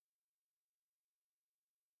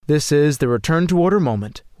This is the Return to Order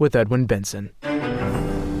Moment with Edwin Benson,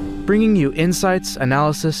 bringing you insights,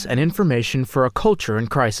 analysis, and information for a culture in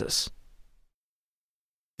crisis.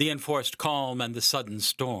 The Enforced Calm and the Sudden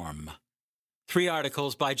Storm. 3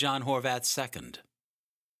 articles by John Horvat II.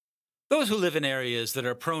 Those who live in areas that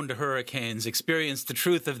are prone to hurricanes experience the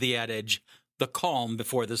truth of the adage, the calm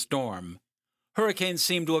before the storm. Hurricanes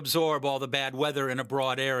seem to absorb all the bad weather in a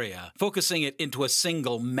broad area, focusing it into a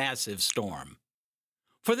single massive storm.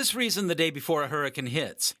 For this reason, the day before a hurricane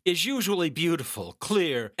hits is usually beautiful,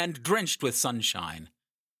 clear, and drenched with sunshine.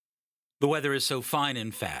 The weather is so fine,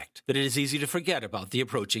 in fact, that it is easy to forget about the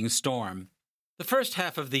approaching storm. The first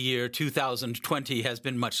half of the year 2020 has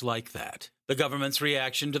been much like that. The government's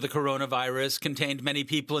reaction to the coronavirus contained many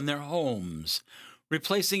people in their homes,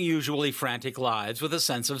 replacing usually frantic lives with a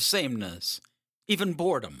sense of sameness, even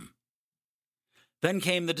boredom. Then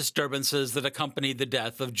came the disturbances that accompanied the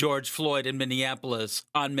death of George Floyd in Minneapolis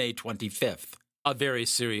on May 25th, a very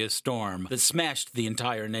serious storm that smashed the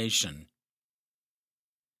entire nation.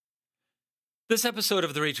 This episode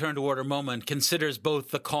of the Return to Order Moment considers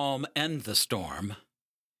both the calm and the storm.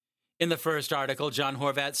 In the first article, John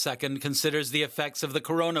Horvat II considers the effects of the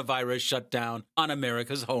coronavirus shutdown on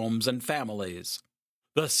America's homes and families.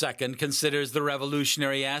 The second considers the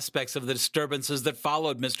revolutionary aspects of the disturbances that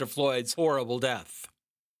followed Mr. Floyd's horrible death.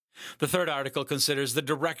 The third article considers the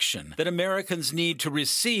direction that Americans need to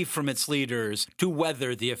receive from its leaders to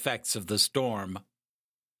weather the effects of the storm.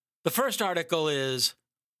 The first article is,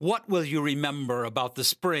 What Will You Remember About the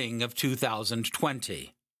Spring of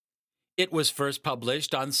 2020? It was first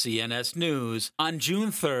published on CNS News on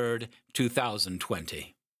June 3,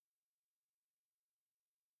 2020.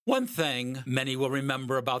 One thing many will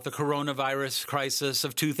remember about the coronavirus crisis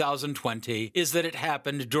of 2020 is that it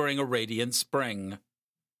happened during a radiant spring.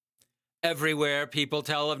 Everywhere, people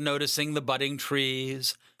tell of noticing the budding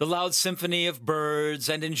trees, the loud symphony of birds,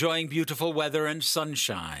 and enjoying beautiful weather and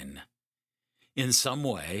sunshine. In some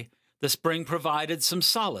way, the spring provided some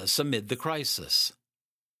solace amid the crisis.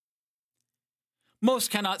 Most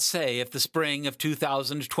cannot say if the spring of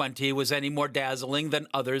 2020 was any more dazzling than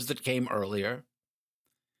others that came earlier.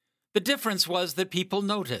 The difference was that people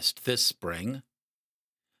noticed this spring.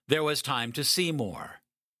 There was time to see more.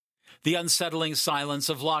 The unsettling silence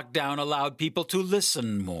of lockdown allowed people to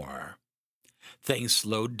listen more. Things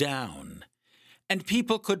slowed down, and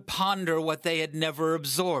people could ponder what they had never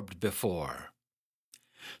absorbed before.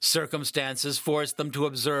 Circumstances forced them to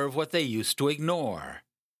observe what they used to ignore.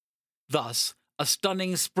 Thus, a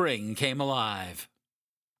stunning spring came alive.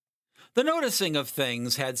 The noticing of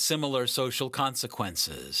things had similar social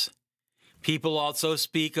consequences. People also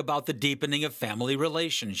speak about the deepening of family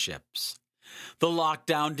relationships. The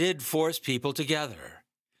lockdown did force people together.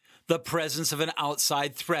 The presence of an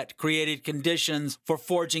outside threat created conditions for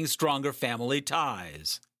forging stronger family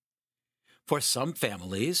ties. For some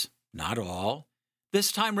families, not all,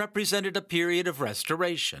 this time represented a period of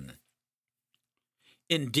restoration.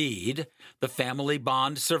 Indeed, the family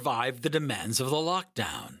bond survived the demands of the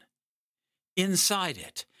lockdown. Inside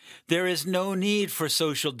it, there is no need for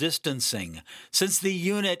social distancing, since the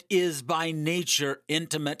unit is by nature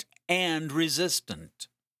intimate and resistant.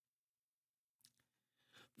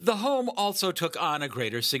 The home also took on a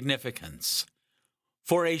greater significance.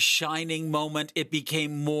 For a shining moment, it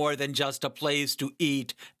became more than just a place to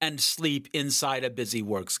eat and sleep inside a busy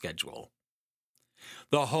work schedule.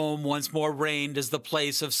 The home once more reigned as the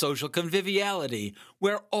place of social conviviality,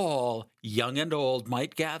 where all, young and old,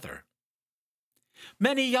 might gather.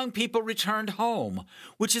 Many young people returned home,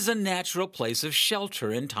 which is a natural place of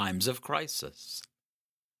shelter in times of crisis.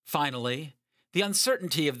 Finally, the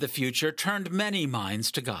uncertainty of the future turned many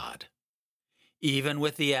minds to God. Even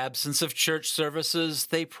with the absence of church services,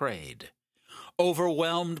 they prayed.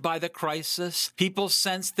 Overwhelmed by the crisis, people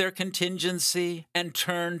sensed their contingency and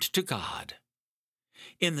turned to God.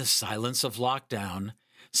 In the silence of lockdown,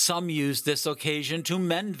 some used this occasion to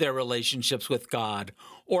mend their relationships with God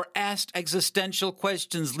or asked existential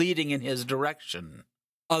questions leading in His direction.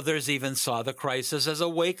 Others even saw the crisis as a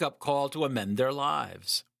wake-up call to amend their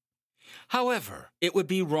lives. However, it would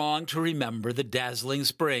be wrong to remember the dazzling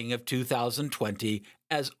spring of 2020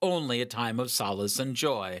 as only a time of solace and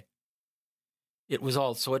joy. It was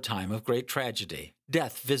also a time of great tragedy.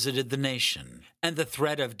 Death visited the nation, and the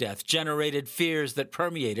threat of death generated fears that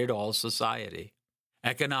permeated all society.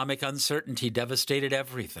 Economic uncertainty devastated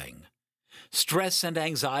everything. Stress and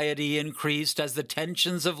anxiety increased as the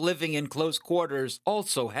tensions of living in close quarters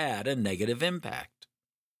also had a negative impact.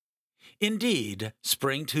 Indeed,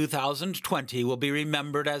 spring 2020 will be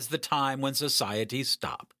remembered as the time when society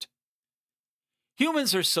stopped.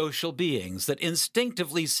 Humans are social beings that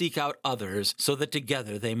instinctively seek out others so that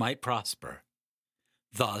together they might prosper.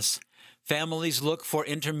 Thus, families look for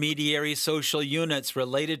intermediary social units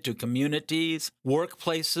related to communities,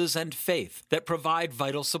 workplaces, and faith that provide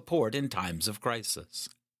vital support in times of crisis.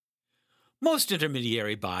 Most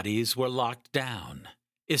intermediary bodies were locked down.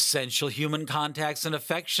 Essential human contacts and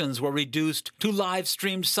affections were reduced to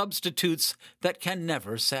live-streamed substitutes that can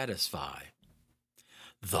never satisfy.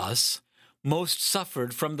 Thus, most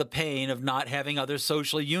suffered from the pain of not having other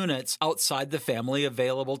social units outside the family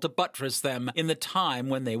available to buttress them in the time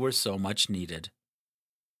when they were so much needed.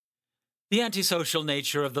 The antisocial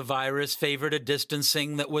nature of the virus favored a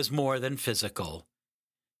distancing that was more than physical.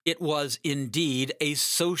 It was indeed a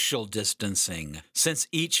social distancing, since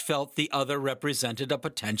each felt the other represented a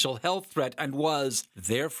potential health threat and was,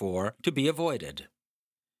 therefore, to be avoided.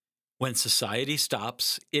 When society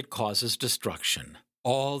stops, it causes destruction.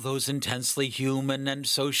 All those intensely human and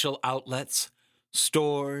social outlets,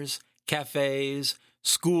 stores, cafes,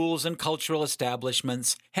 schools, and cultural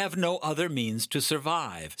establishments have no other means to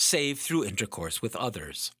survive, save through intercourse with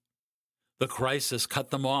others. The crisis cut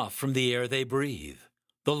them off from the air they breathe.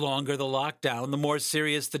 The longer the lockdown, the more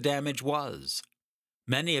serious the damage was.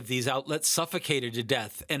 Many of these outlets suffocated to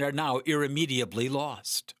death and are now irremediably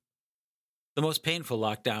lost. The most painful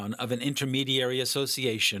lockdown of an intermediary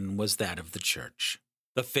association was that of the church.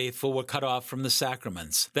 The faithful were cut off from the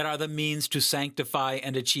sacraments that are the means to sanctify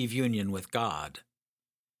and achieve union with God.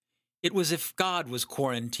 It was as if God was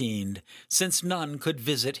quarantined, since none could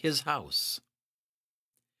visit his house.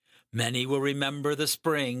 Many will remember the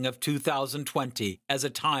spring of 2020 as a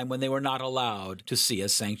time when they were not allowed to see a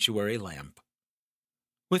sanctuary lamp.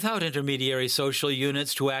 Without intermediary social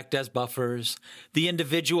units to act as buffers, the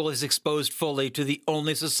individual is exposed fully to the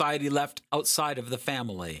only society left outside of the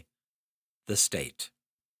family, the state.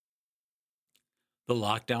 The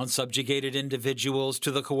lockdown subjugated individuals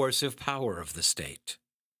to the coercive power of the state.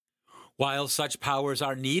 While such powers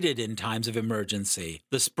are needed in times of emergency,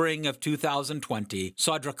 the spring of 2020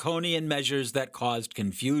 saw draconian measures that caused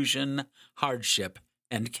confusion, hardship,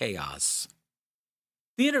 and chaos.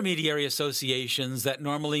 The intermediary associations that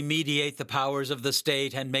normally mediate the powers of the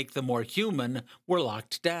state and make them more human were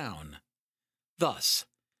locked down. Thus,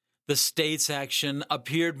 the state's action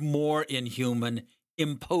appeared more inhuman,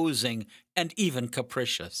 imposing, and even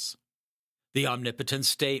capricious. The omnipotent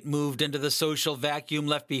state moved into the social vacuum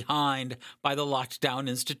left behind by the locked-down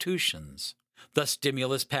institutions. The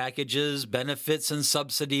stimulus packages, benefits, and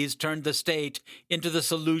subsidies turned the state into the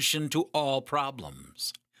solution to all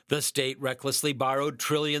problems. The state recklessly borrowed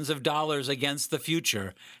trillions of dollars against the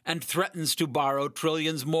future and threatens to borrow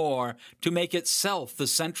trillions more to make itself the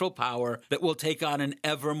central power that will take on an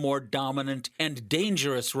ever more dominant and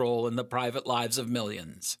dangerous role in the private lives of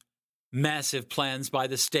millions. Massive plans by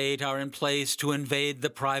the state are in place to invade the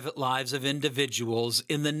private lives of individuals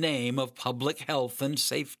in the name of public health and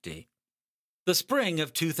safety. The spring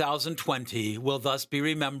of 2020 will thus be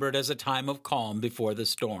remembered as a time of calm before the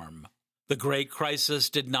storm. The great crisis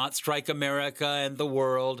did not strike America and the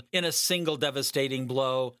world in a single devastating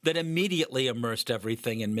blow that immediately immersed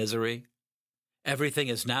everything in misery. Everything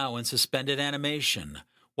is now in suspended animation,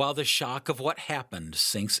 while the shock of what happened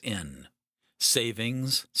sinks in.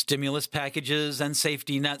 Savings, stimulus packages, and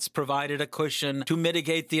safety nets provided a cushion to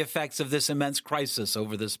mitigate the effects of this immense crisis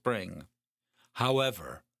over the spring.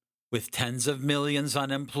 However, with tens of millions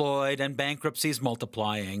unemployed and bankruptcies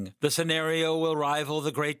multiplying, the scenario will rival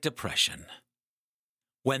the Great Depression.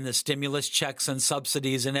 When the stimulus checks and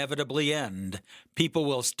subsidies inevitably end, people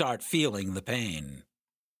will start feeling the pain.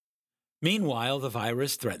 Meanwhile, the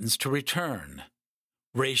virus threatens to return.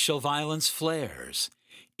 Racial violence flares.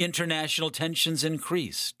 International tensions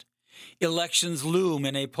increased. Elections loom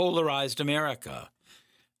in a polarized America.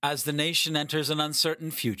 As the nation enters an uncertain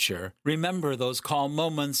future, remember those calm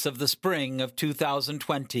moments of the spring of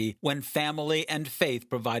 2020 when family and faith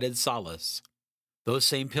provided solace. Those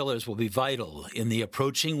same pillars will be vital in the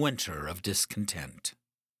approaching winter of discontent.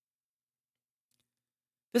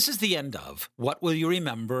 This is the end of What Will You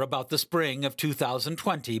Remember About the Spring of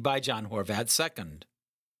 2020 by John Horvat II.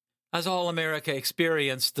 As all America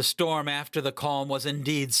experienced, the storm after the calm was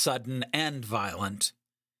indeed sudden and violent.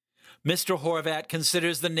 Mr. Horvat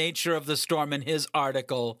considers the nature of the storm in his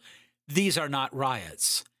article, "These are not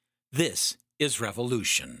riots. This is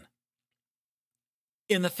revolution."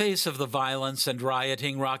 In the face of the violence and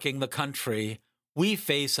rioting rocking the country, we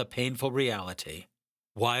face a painful reality.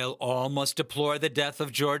 While all must deplore the death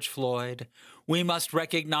of George Floyd, we must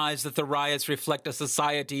recognize that the riots reflect a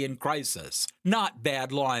society in crisis, not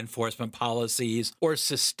bad law enforcement policies or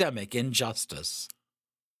systemic injustice.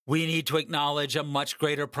 We need to acknowledge a much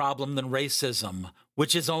greater problem than racism,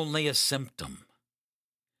 which is only a symptom.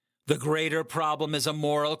 The greater problem is a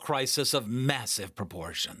moral crisis of massive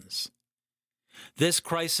proportions. This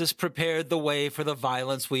crisis prepared the way for the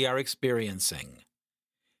violence we are experiencing.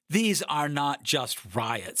 These are not just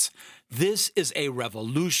riots. This is a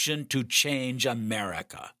revolution to change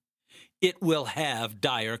America. It will have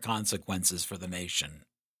dire consequences for the nation.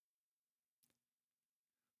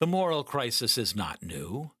 The moral crisis is not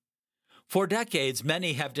new. For decades,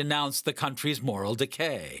 many have denounced the country's moral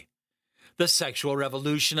decay. The sexual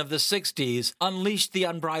revolution of the 60s unleashed the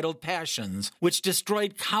unbridled passions, which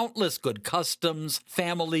destroyed countless good customs,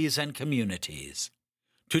 families, and communities.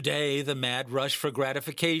 Today, the mad rush for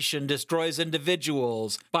gratification destroys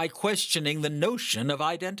individuals by questioning the notion of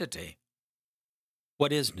identity.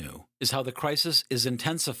 What is new is how the crisis is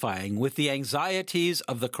intensifying with the anxieties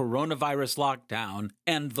of the coronavirus lockdown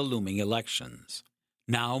and the looming elections.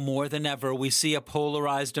 Now more than ever, we see a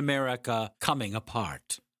polarized America coming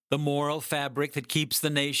apart. The moral fabric that keeps the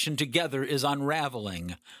nation together is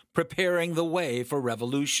unraveling, preparing the way for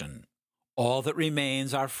revolution. All that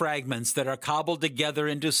remains are fragments that are cobbled together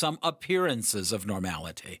into some appearances of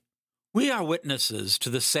normality. We are witnesses to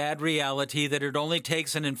the sad reality that it only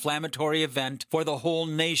takes an inflammatory event for the whole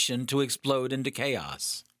nation to explode into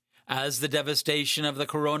chaos. As the devastation of the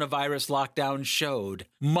coronavirus lockdown showed,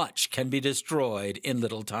 much can be destroyed in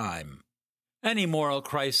little time. Any moral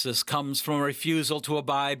crisis comes from a refusal to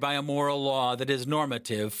abide by a moral law that is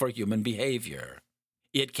normative for human behavior.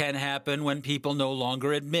 It can happen when people no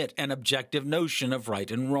longer admit an objective notion of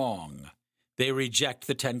right and wrong. They reject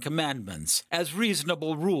the Ten Commandments as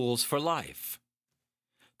reasonable rules for life.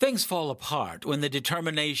 Things fall apart when the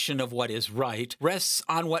determination of what is right rests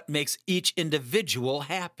on what makes each individual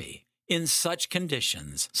happy. In such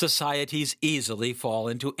conditions, societies easily fall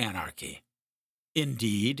into anarchy.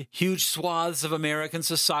 Indeed, huge swaths of American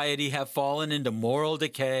society have fallen into moral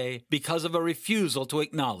decay because of a refusal to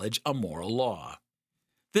acknowledge a moral law.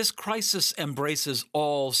 This crisis embraces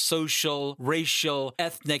all social, racial,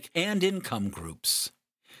 ethnic, and income groups.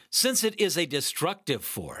 Since it is a destructive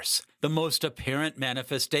force, the most apparent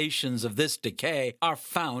manifestations of this decay are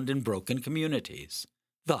found in broken communities.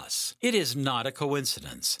 Thus, it is not a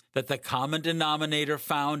coincidence that the common denominator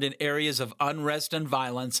found in areas of unrest and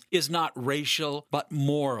violence is not racial but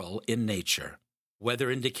moral in nature.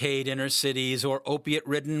 Whether in decayed inner cities or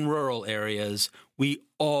opiate-ridden rural areas, we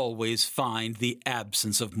always find the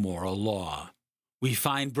absence of moral law. We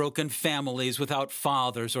find broken families without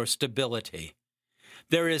fathers or stability.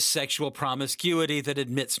 There is sexual promiscuity that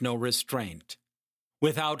admits no restraint.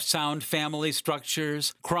 Without sound family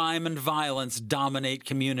structures, crime and violence dominate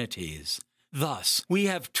communities. Thus, we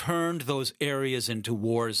have turned those areas into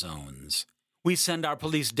war zones. We send our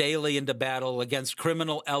police daily into battle against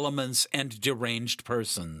criminal elements and deranged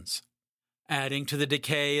persons. Adding to the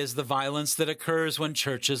decay is the violence that occurs when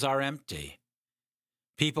churches are empty.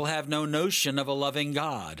 People have no notion of a loving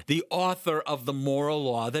God, the author of the moral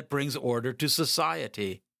law that brings order to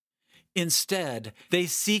society. Instead, they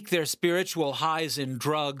seek their spiritual highs in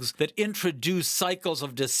drugs that introduce cycles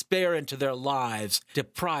of despair into their lives,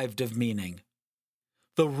 deprived of meaning.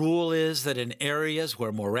 The rule is that in areas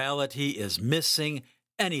where morality is missing,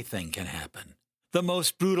 anything can happen. The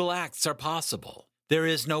most brutal acts are possible. There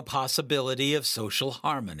is no possibility of social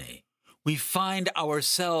harmony. We find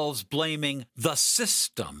ourselves blaming the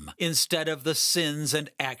system instead of the sins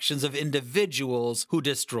and actions of individuals who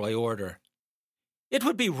destroy order. It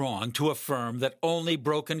would be wrong to affirm that only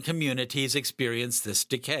broken communities experience this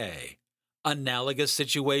decay. Analogous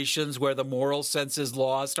situations where the moral sense is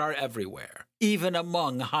lost are everywhere, even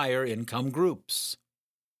among higher income groups.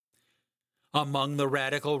 Among the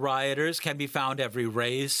radical rioters can be found every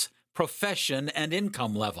race, profession, and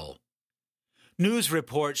income level. News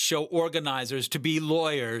reports show organizers to be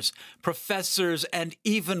lawyers, professors, and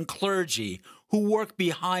even clergy who work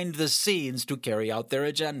behind the scenes to carry out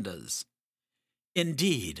their agendas.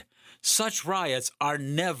 Indeed, such riots are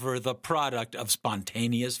never the product of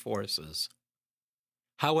spontaneous forces.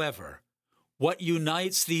 However, what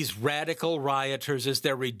unites these radical rioters is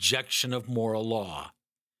their rejection of moral law.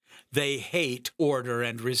 They hate order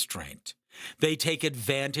and restraint. They take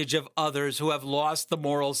advantage of others who have lost the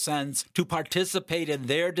moral sense to participate in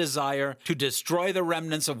their desire to destroy the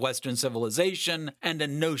remnants of Western civilization and a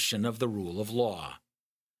notion of the rule of law.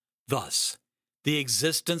 Thus, the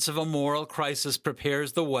existence of a moral crisis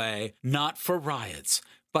prepares the way not for riots,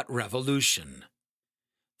 but revolution.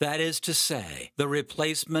 That is to say, the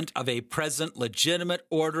replacement of a present legitimate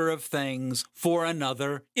order of things for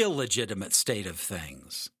another illegitimate state of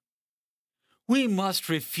things. We must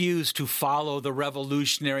refuse to follow the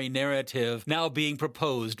revolutionary narrative now being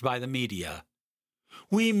proposed by the media.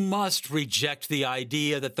 We must reject the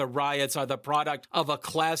idea that the riots are the product of a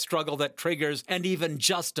class struggle that triggers and even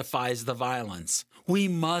justifies the violence. We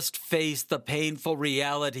must face the painful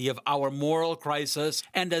reality of our moral crisis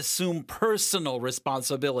and assume personal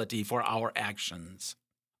responsibility for our actions.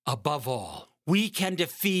 Above all, we can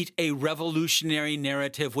defeat a revolutionary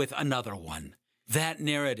narrative with another one. That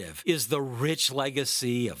narrative is the rich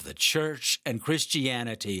legacy of the Church and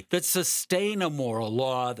Christianity that sustain a moral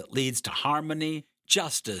law that leads to harmony,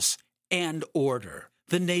 justice, and order.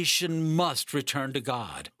 The nation must return to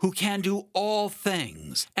God, who can do all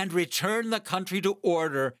things, and return the country to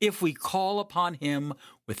order if we call upon Him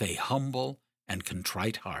with a humble and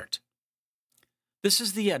contrite heart. This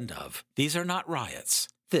is the end of These Are Not Riots.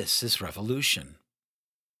 This is Revolution.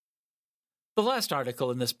 The last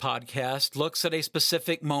article in this podcast looks at a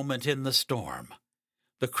specific moment in the storm: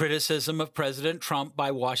 the criticism of President Trump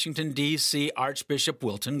by Washington, D.C. Archbishop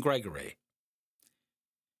Wilton Gregory.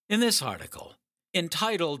 In this article,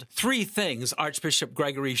 entitled 3 Things Archbishop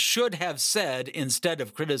Gregory Should Have Said Instead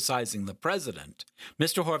of Criticizing the President,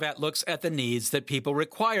 Mr. Horvat looks at the needs that people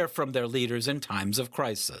require from their leaders in times of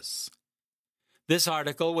crisis. This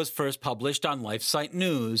article was first published on LifeSite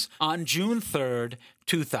News on June 3,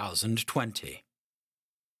 2020.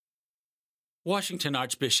 Washington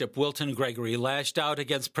Archbishop Wilton Gregory lashed out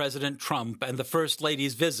against President Trump and the First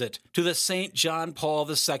Lady's visit to the St. John Paul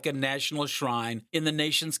II National Shrine in the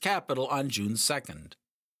nation's capital on June 2nd.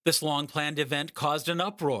 This long-planned event caused an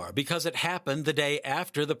uproar because it happened the day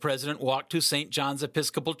after the president walked to St. John's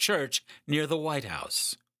Episcopal Church near the White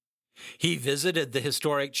House. He visited the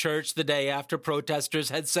historic church the day after protesters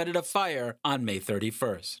had set it afire on May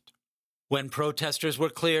 31st. When protesters were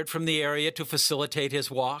cleared from the area to facilitate his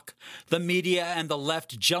walk, the media and the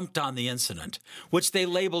left jumped on the incident, which they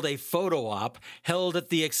labeled a photo op held at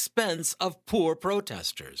the expense of poor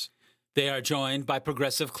protesters. They are joined by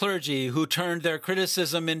progressive clergy who turned their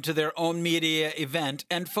criticism into their own media event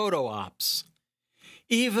and photo ops.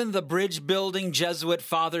 Even the bridge-building Jesuit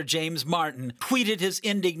Father James Martin tweeted his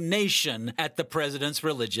indignation at the president's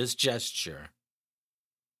religious gesture.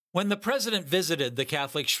 When the president visited the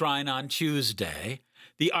Catholic shrine on Tuesday,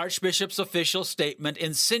 the Archbishop's official statement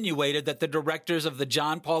insinuated that the directors of the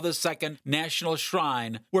John Paul II National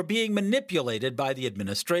Shrine were being manipulated by the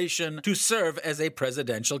administration to serve as a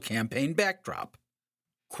presidential campaign backdrop.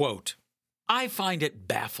 Quote, "I find it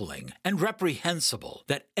baffling and reprehensible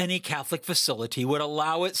that any Catholic facility would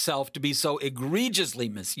allow itself to be so egregiously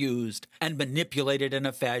misused and manipulated in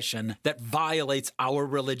a fashion that violates our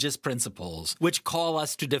religious principles, which call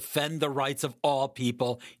us to defend the rights of all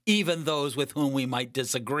people, even those with whom we might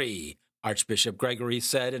disagree," Archbishop Gregory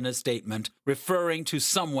said in a statement, referring to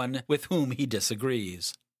someone with whom he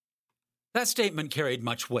disagrees. That statement carried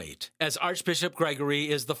much weight, as Archbishop Gregory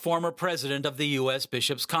is the former president of the U.S.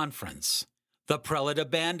 Bishops' Conference. The prelate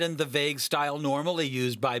abandoned the vague style normally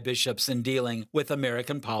used by bishops in dealing with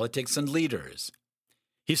American politics and leaders.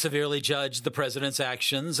 He severely judged the president's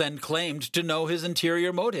actions and claimed to know his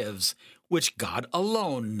interior motives, which God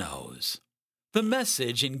alone knows. The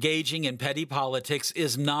message engaging in petty politics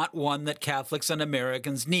is not one that Catholics and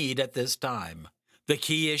Americans need at this time. The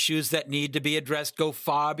key issues that need to be addressed go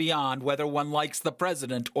far beyond whether one likes the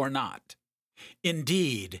president or not.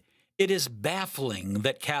 Indeed, it is baffling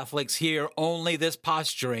that Catholics hear only this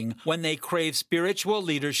posturing when they crave spiritual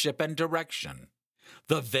leadership and direction.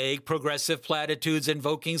 The vague progressive platitudes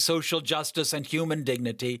invoking social justice and human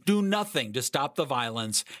dignity do nothing to stop the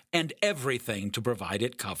violence and everything to provide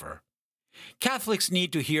it cover. Catholics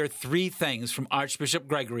need to hear 3 things from Archbishop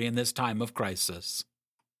Gregory in this time of crisis.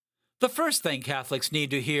 The first thing Catholics need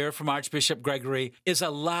to hear from Archbishop Gregory is a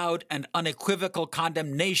loud and unequivocal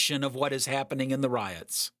condemnation of what is happening in the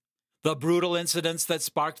riots. The brutal incidents that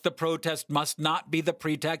sparked the protest must not be the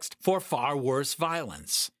pretext for far worse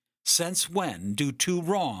violence. Since when do 2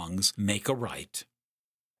 wrongs make a right?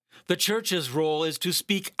 The Church's role is to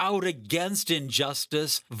speak out against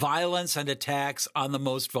injustice, violence, and attacks on the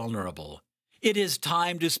most vulnerable. It is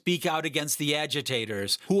time to speak out against the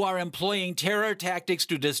agitators who are employing terror tactics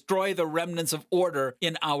to destroy the remnants of order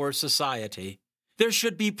in our society. There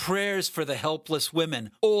should be prayers for the helpless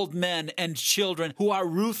women, old men, and children who are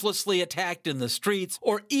ruthlessly attacked in the streets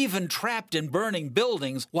or even trapped in burning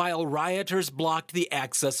buildings while rioters blocked the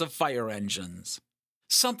access of fire engines.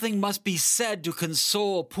 Something must be said to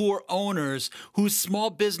console poor owners whose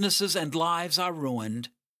small businesses and lives are ruined.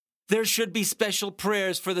 There should be special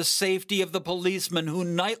prayers for the safety of the policemen who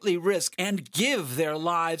nightly risk and give their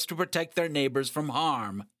lives to protect their neighbors from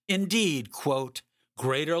harm. Indeed, quote,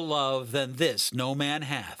 greater love than this no man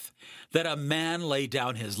hath, that a man lay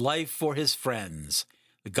down his life for his friends.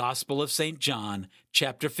 The Gospel of St. John,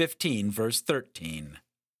 chapter 15, verse 13.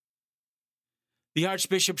 The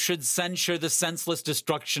Archbishop should censure the senseless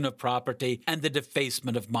destruction of property and the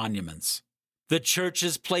defacement of monuments. The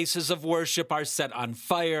church's places of worship are set on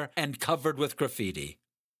fire and covered with graffiti.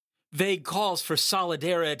 Vague calls for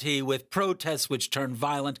solidarity with protests which turn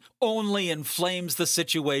violent only inflames the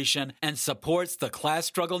situation and supports the class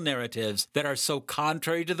struggle narratives that are so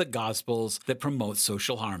contrary to the Gospels that promote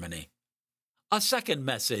social harmony. A second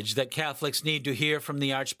message that Catholics need to hear from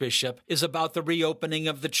the Archbishop is about the reopening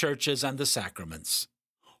of the churches and the sacraments.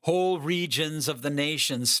 Whole regions of the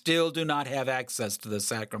nation still do not have access to the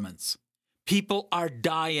sacraments. People are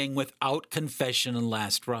dying without confession and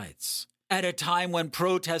last rites. At a time when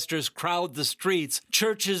protesters crowd the streets,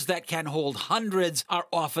 churches that can hold hundreds are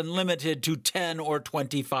often limited to 10 or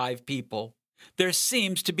 25 people. There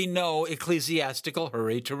seems to be no ecclesiastical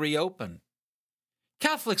hurry to reopen.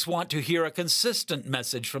 Catholics want to hear a consistent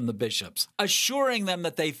message from the bishops, assuring them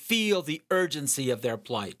that they feel the urgency of their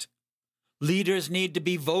plight. Leaders need to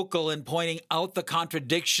be vocal in pointing out the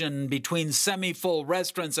contradiction between semi-full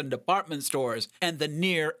restaurants and department stores and the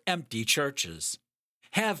near-empty churches.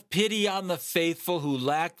 Have pity on the faithful who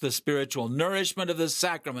lack the spiritual nourishment of the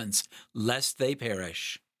sacraments, lest they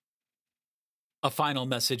perish. A final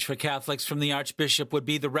message for Catholics from the Archbishop would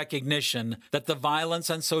be the recognition that the violence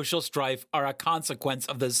and social strife are a consequence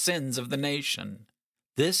of the sins of the nation.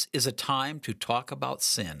 This is a time to talk about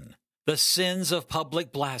sin. The sins of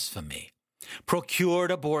public blasphemy,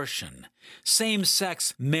 procured abortion,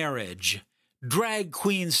 same-sex marriage, drag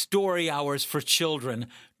queen story hours for children,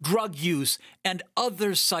 drug use, and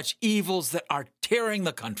other such evils that are tearing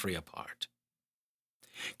the country apart.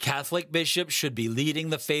 Catholic bishops should be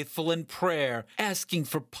leading the faithful in prayer, asking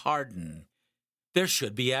for pardon. There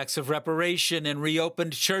should be acts of reparation in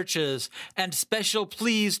reopened churches and special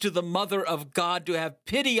pleas to the Mother of God to have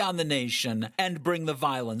pity on the nation and bring the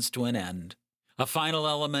violence to an end. A final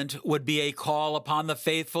element would be a call upon the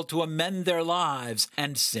faithful to amend their lives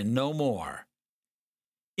and sin no more.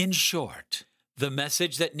 In short, the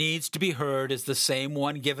message that needs to be heard is the same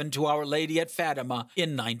one given to Our Lady at Fatima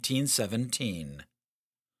in 1917.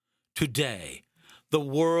 Today, the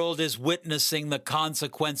world is witnessing the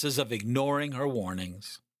consequences of ignoring her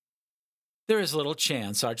warnings. There is little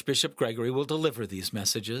chance Archbishop Gregory will deliver these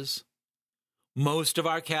messages. Most of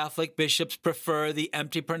our Catholic bishops prefer the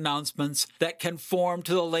empty pronouncements that conform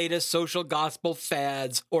to the latest social gospel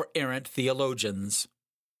fads or errant theologians.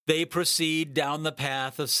 They proceed down the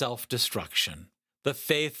path of self-destruction. The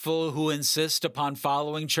faithful who insist upon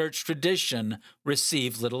following church tradition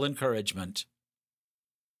receive little encouragement.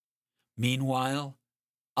 Meanwhile,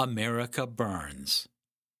 America burns.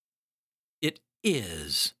 It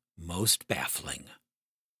is most baffling.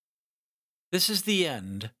 This is the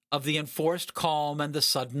end of The Enforced Calm and the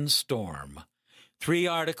Sudden Storm. 3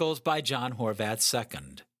 articles by John Horvath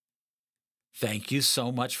II. Thank you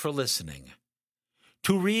so much for listening.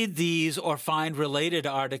 To read these or find related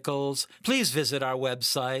articles, please visit our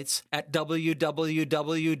websites at www.tfp.org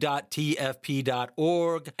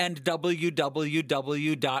and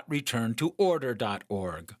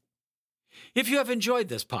www.returntoorder.org. If you have enjoyed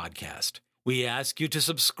this podcast, we ask you to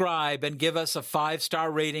subscribe and give us a 5-star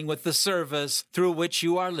rating with the service through which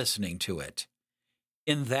you are listening to it.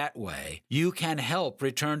 In that way, you can help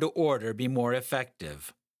Return to Order be more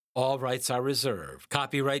effective. All rights are reserved.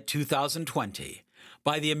 Copyright 2020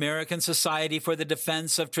 by the American Society for the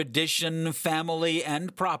Defense of Tradition, Family,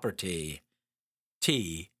 and Property,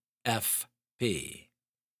 TFP.